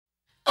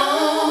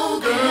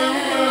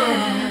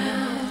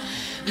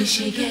We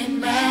should get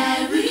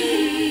married.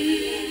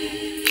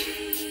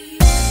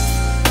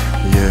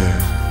 Yeah,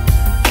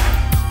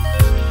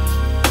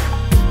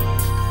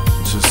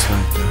 just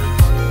like that.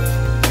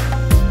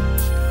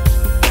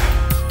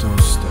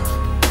 Don't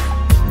stop,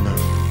 no.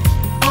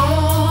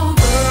 Oh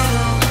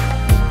girl,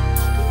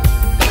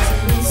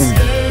 isn't it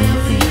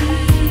scary?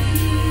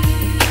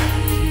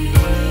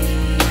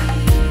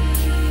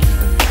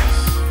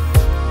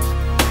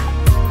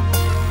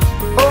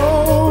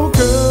 Oh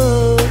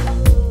girl,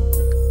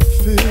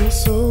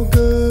 feels so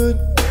good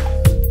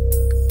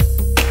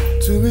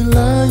to be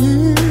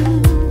lying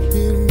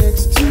here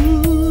next to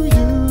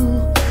you.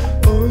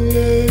 Oh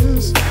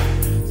yes,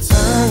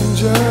 time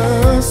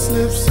just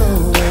slips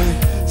away.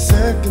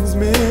 Seconds,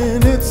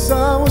 minutes,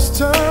 hours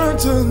turn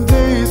to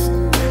days.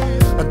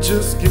 I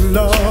just get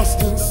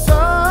lost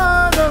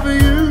inside of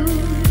you.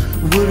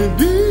 Would it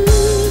be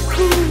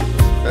cool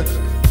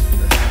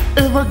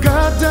if I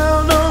got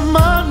down on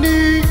my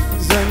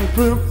knees and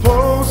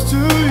proposed to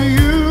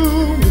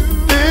you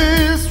with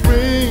this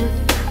ring?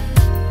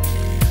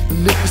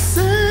 And if you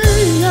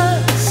say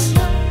yes,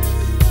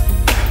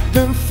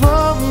 then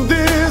from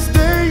this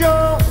day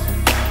on,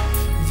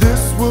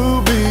 this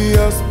will be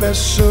a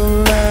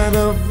special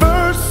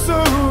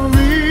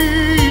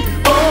anniversary.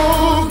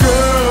 Oh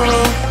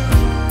girl,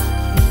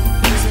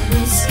 Isn't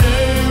it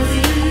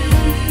scary?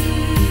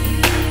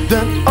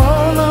 that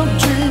all our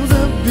dreams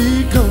have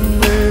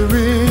become a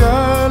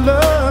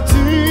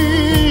reality.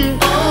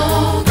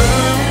 Oh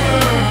girl,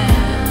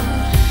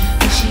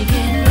 we should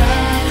get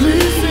married.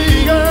 Please say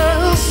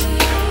yes,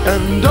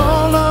 and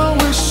all our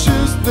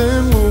wishes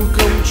then will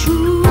come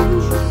true.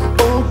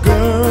 Oh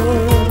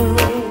girl,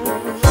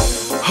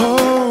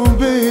 oh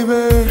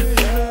baby,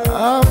 I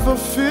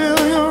fulfill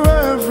your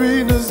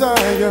every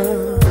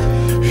desire,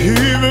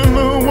 even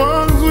the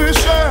ones we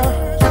share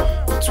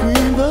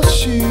between the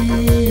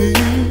sheets.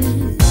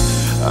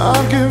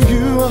 I'll give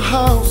you a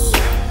house,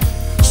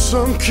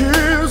 some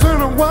kids,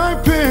 and a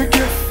white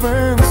picket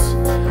fence.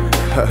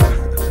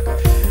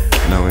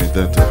 Now ain't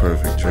that the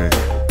perfect dream?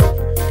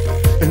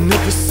 And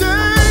if you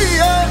say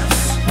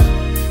yes,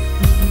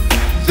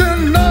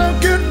 then I'll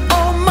get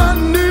on my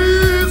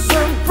knees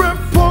and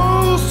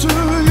propose to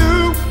you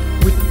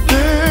with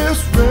this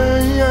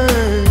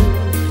ring.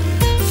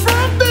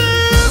 From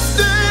this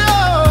day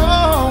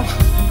on,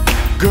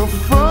 girl,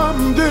 from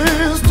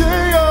this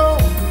day on,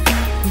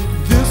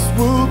 this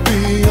will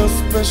be a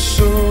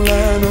special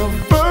anniversary.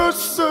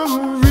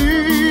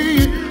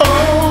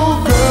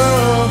 Oh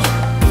girl,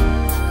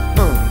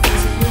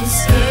 Isn't it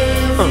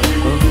scary?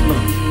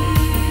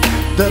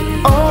 that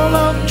all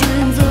our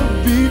dreams have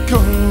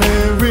become a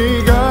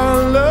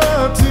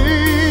reality.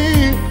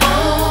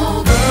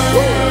 Oh girl,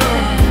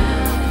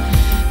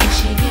 we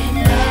should get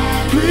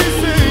married. Please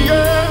say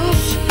yes,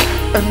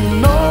 and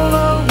all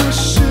our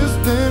wishes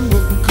then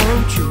will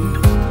come true.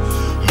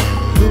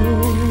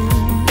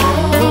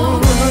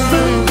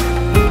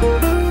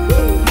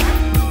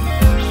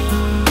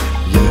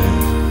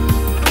 Yeah,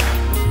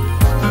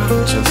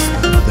 just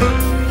like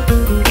that.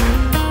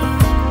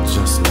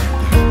 Just like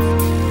that.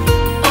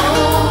 Oh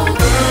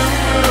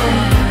girl,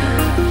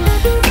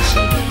 we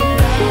should get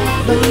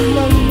married. La,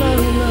 la, la,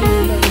 la, la,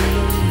 la,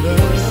 la,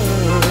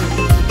 la.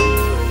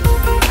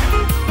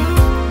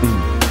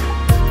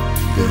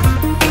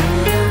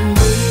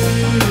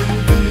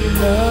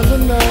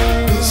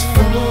 It's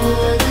for the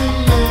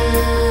end.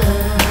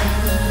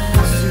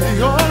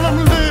 See, all I'm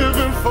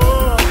living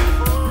for,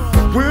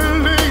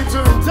 willing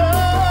to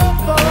die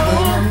for.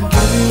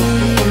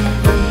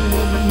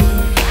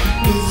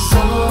 It's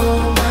all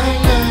my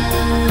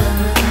land.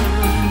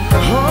 Oh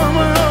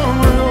my, oh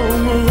my, oh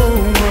my, oh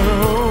my,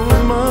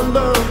 oh my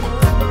love.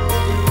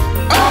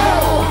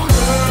 Oh,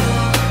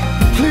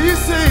 please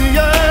say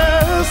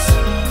yes.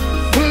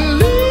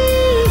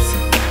 Please,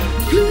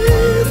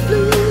 please,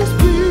 please,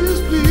 please,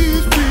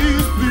 please,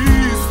 please,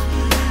 please.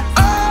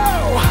 Oh,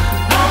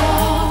 Oh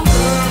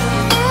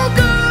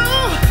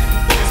girl,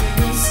 isn't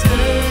it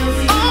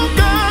scary? oh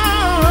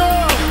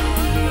girl,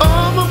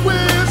 all my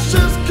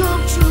wishes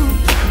come true.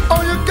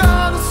 All you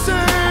gotta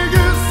say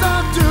is I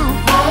do.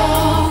 Oh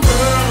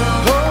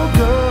girl, Oh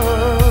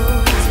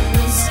girl, isn't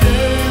it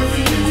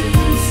scary?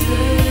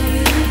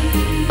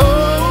 oh, oh,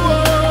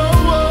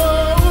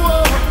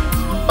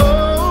 oh, oh,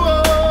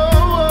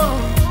 oh,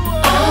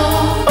 Oh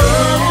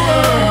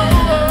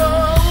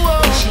girl,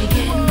 we should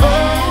get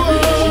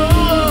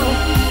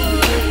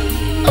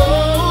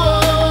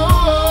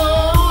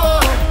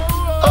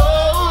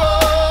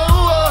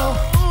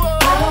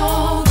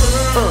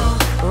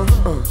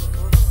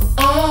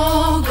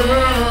Oh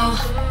girl,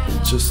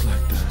 just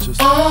like that. Just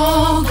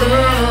oh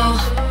girl,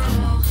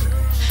 come on,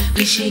 baby.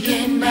 we should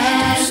get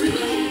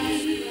married.